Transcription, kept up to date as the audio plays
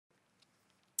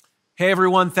Hey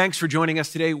everyone, thanks for joining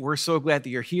us today. We're so glad that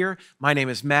you're here. My name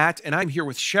is Matt, and I'm here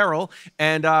with Cheryl,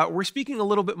 and we're speaking a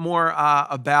little bit more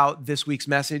about this week's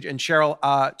message. And Cheryl,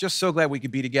 just so glad we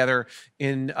could be together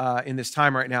in this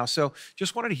time right now. So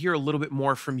just wanted to hear a little bit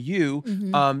more from you.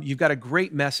 You've got a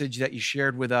great message that you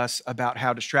shared with us about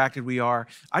how distracted we are.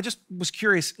 I just was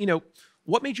curious,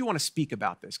 what made you want to speak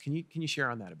about this? Can you share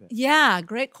on that a bit? Yeah,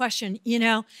 great question.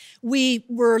 We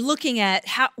were looking at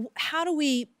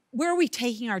where are we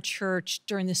taking our church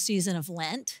during the season of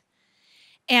Lent?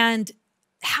 And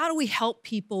how do we help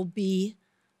people be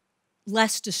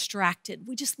less distracted?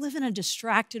 We just live in a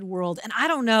distracted world. And I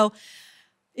don't know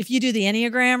if you do the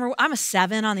Enneagram, or I'm a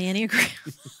 7 on the Enneagram.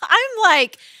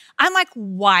 I'm like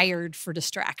wired for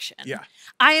distraction. Yeah.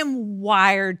 I am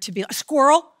wired to be a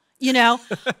squirrel.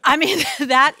 I mean,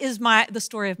 that is the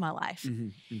story of my life.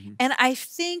 And I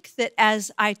think that as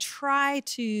I try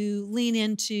to lean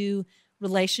into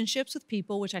relationships with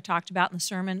people, which I talked about in the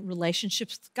sermon,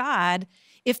 relationships with God,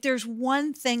 if there's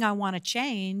one thing I want to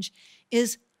change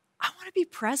is I want to be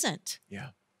present. Yeah.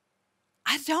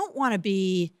 I don't want to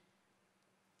be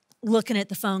looking at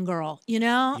the phone girl,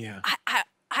 Yeah.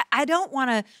 I don't want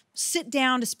to sit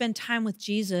down to spend time with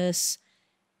Jesus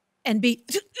and be,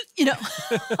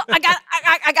 I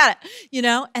got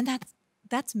it, and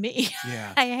that's me.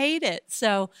 Yeah. I hate it.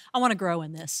 So I want to grow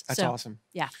in this. That's awesome.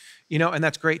 Yeah. And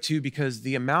that's great too, because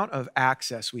the amount of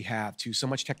access we have to so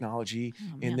much technology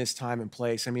in this time and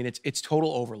place, I mean, it's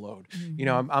total overload.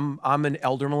 I'm an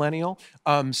elder millennial.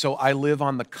 So I live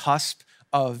on the cusp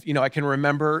of, I can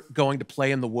remember going to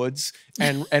play in the woods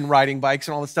and riding bikes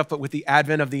and all this stuff. But with the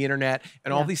advent of the internet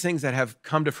and all these things that have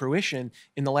come to fruition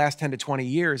in the last 10 to 20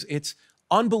 years, it's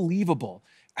unbelievable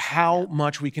how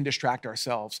much we can distract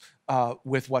ourselves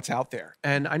with what's out there.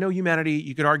 And I know humanity,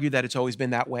 you could argue that it's always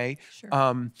been that way.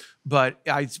 Sure. But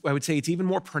I would say it's even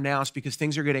more pronounced because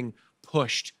things are getting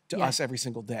pushed to us every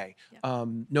single day.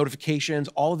 Notifications,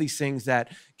 all of these things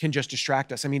that can just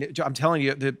distract us. I mean, I'm telling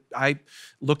you, I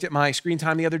looked at my screen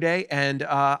time the other day, and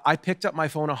I picked up my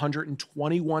phone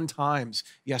 121 times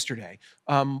yesterday,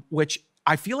 which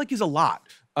I feel like is a lot.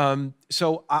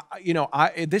 So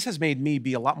this has made me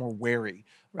be a lot more wary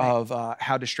of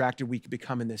how distracted we could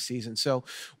become in this season. So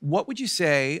what would you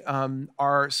say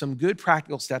are some good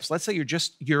practical steps? Let's say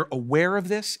you're aware of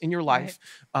this in your life,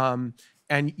 and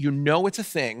it's a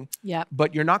thing,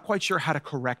 but you're not quite sure how to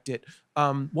correct it.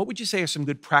 What would you say are some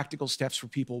good practical steps for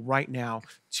people right now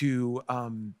to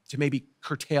maybe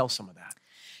curtail some of that?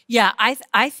 Yeah,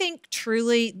 I think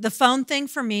truly the phone thing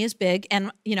for me is big.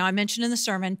 And, I mentioned in the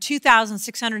sermon,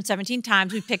 2,617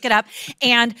 times we pick it up.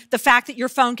 And the fact that your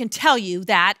phone can tell you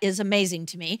that is amazing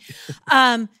to me.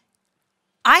 I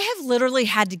have literally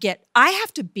I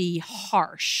have to be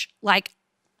harsh, like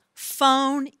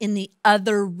phone in the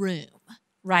other room,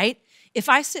 right? If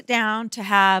I sit down to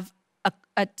have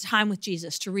a time with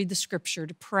Jesus, to read the scripture,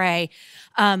 to pray,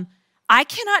 I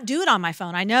cannot do it on my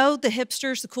phone. I know the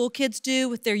hipsters, the cool kids do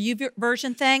with their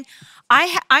YouVersion thing.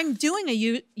 I'm doing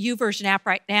a YouVersion app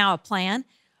right now, a plan,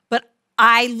 but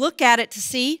I look at it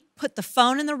to put the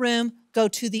phone in the room, go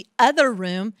to the other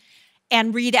room,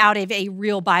 and read out of a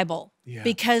real Bible. Yeah.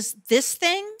 Because this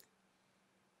thing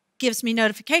gives me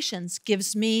notifications,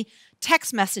 gives me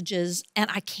text messages, and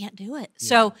I can't do it. Yeah.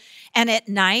 So, and at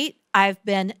night, I've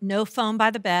been no phone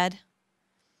by the bed,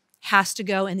 has to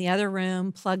go in the other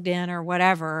room, plugged in or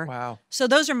whatever. Wow. So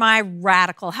those are my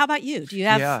radical. How about you? Do you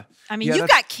have, you've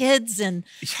got kids and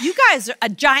you guys are a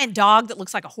giant dog that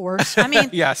looks like a horse. I mean,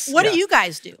 what do you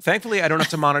guys do? Thankfully, I don't have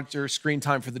to monitor screen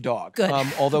time for the dog. Good.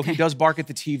 Although he does bark at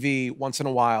the TV once in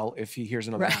a while if he hears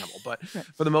another animal. But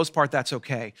for the most part, that's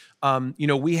okay.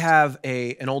 We have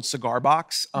an old cigar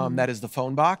box that is the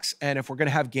phone box. And if we're going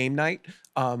to have game night,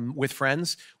 with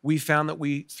friends, we found that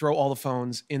we throw all the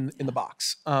phones in the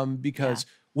box because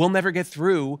we'll never get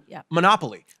through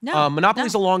Monopoly.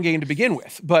 Monopoly's a long game to begin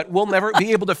with, but we'll never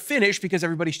be able to finish because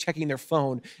everybody's checking their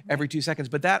phone every 2 seconds.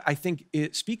 But that, I think,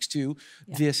 it speaks to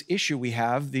this issue we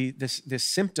have, this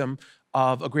symptom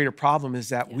of a greater problem is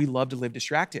that we love to live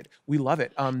distracted. We love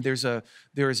it.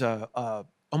 There's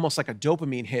almost like a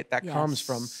dopamine hit that comes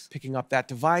from picking up that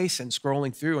device and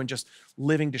scrolling through and just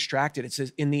living distracted. It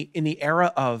says in the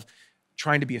era of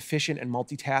trying to be efficient and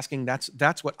multitasking,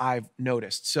 that's what I've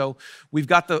noticed. So we've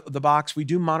got the box. We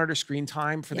do monitor screen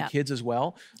time for the kids as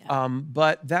well,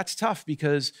 but that's tough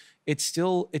because it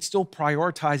still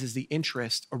prioritizes the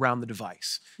interest around the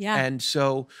device. Yeah. And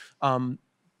so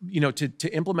to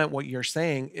implement what you're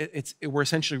saying, we're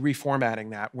essentially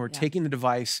reformatting that. We're taking the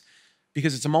device,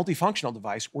 because it's a multifunctional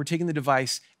device, we're taking the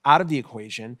device out of the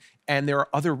equation, and there are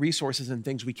other resources and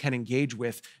things we can engage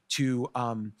with to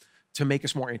to make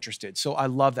us more interested. So I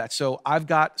love that. So I've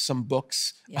got some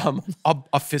books, Yeah.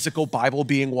 a physical Bible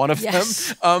being one of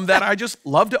Yes. them, that I just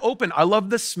love to open. I love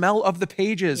the smell of the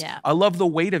pages. Yeah. I love the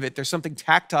weight of it. There's something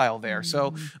tactile there.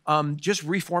 So just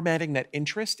reformatting that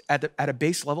interest at a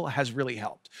base level has really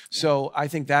helped. So I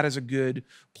think that is a good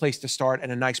place to start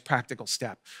and a nice practical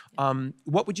step.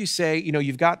 What would you say,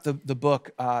 you've got the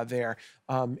book there.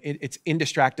 It's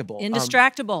Indistractable.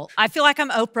 Indistractable. I feel like I'm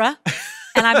Oprah.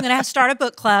 And I'm going to start a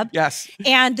book club. Yes.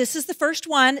 And this is the first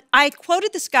one. I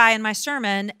quoted this guy in my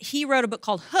sermon. He wrote a book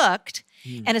called Hooked,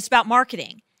 and it's about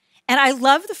marketing. And I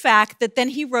love the fact that then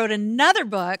he wrote another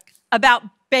book about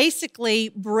basically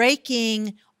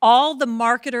breaking all the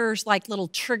marketers' like little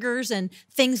triggers and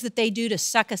things that they do to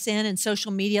suck us in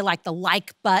social media, like the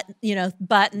like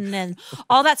button and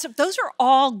all that stuff. Those are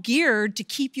all geared to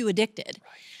keep you addicted.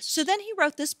 Right. So then he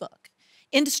wrote this book,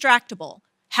 Indistractable: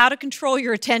 How to Control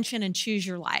Your Attention and Choose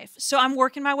Your Life. So I'm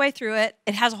working my way through it.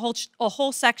 It has a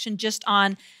whole section just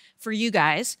on, for you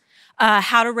guys,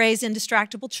 how to raise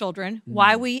indistractable children,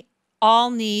 why we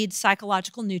all need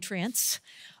psychological nutrients.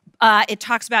 It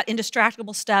talks about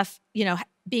indistractable stuff,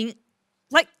 being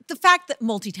like the fact that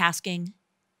multitasking,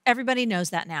 everybody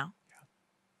knows that now. Yeah.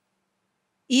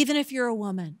 Even if you're a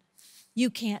woman,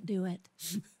 you can't do it.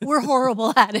 We're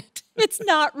horrible at it. It's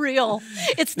not real.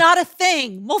 It's not a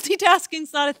thing.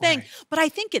 Multitasking's not a thing, right. But I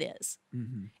think it is.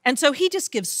 And so he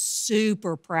just gives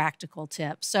super practical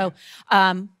tips. So,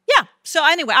 yeah. So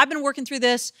anyway, I've been working through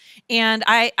this, and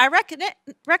I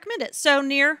recommend it. So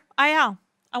Nir Eyal,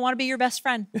 I want to be your best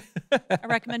friend. I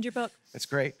recommend your book. That's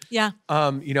great. Yeah.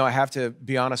 I have to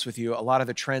be honest with you. A lot of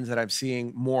the trends that I'm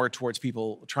seeing more towards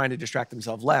people trying to distract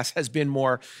themselves less has been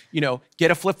more,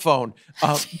 get a flip phone,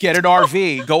 get an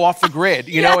RV, go off the grid,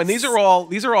 and these are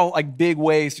all like big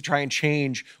ways to try and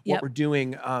change what we're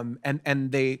doing.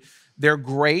 And they're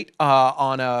great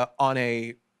on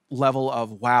a level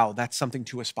of, wow, that's something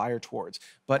to aspire towards.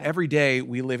 But every day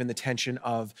we live in the tension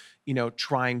of,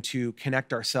 trying to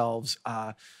connect ourselves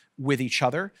with each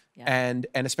other, and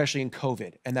especially in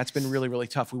COVID. And that's been really, really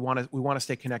tough. We want to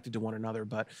stay connected to one another.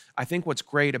 But I think what's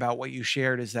great about what you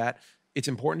shared is that it's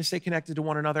important to stay connected to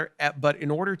one another. But in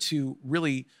order to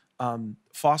really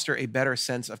foster a better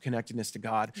sense of connectedness to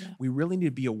God, we really need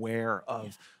to be aware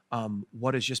of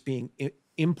what is just being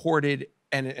imported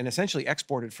and essentially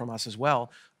exported from us as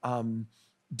well,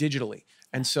 digitally.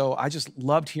 And so I just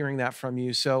loved hearing that from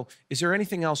you. So is there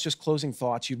anything else, just closing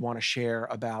thoughts, you'd want to share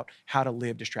about how to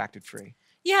live distracted free?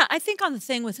 Yeah, I think on the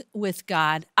thing with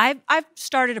God, I've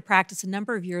started a practice a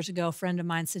number of years ago. A friend of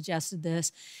mine suggested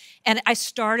this, and I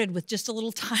started with just a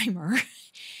little timer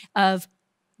of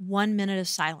 1 minute of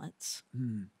silence.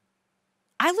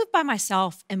 I live by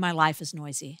myself and my life is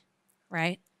noisy,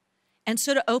 right? And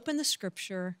so to open the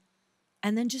scripture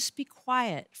and then just be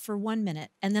quiet for 1 minute.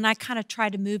 And then I kind of try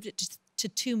to move it to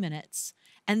 2 minutes,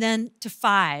 and then to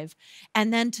 5,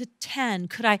 and then to 10.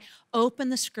 Could I open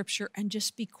the scripture and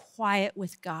just be quiet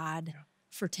with God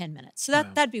for 10 minutes? So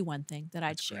that'd be one thing that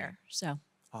I'd share. Great. So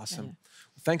awesome. Well,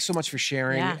 thanks so much for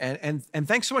sharing, and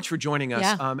thanks so much for joining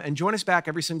us. And join us back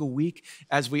every single week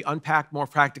as we unpack more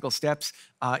practical steps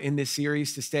in this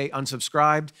series to stay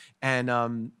unsubscribed.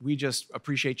 And we just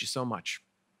appreciate you so much.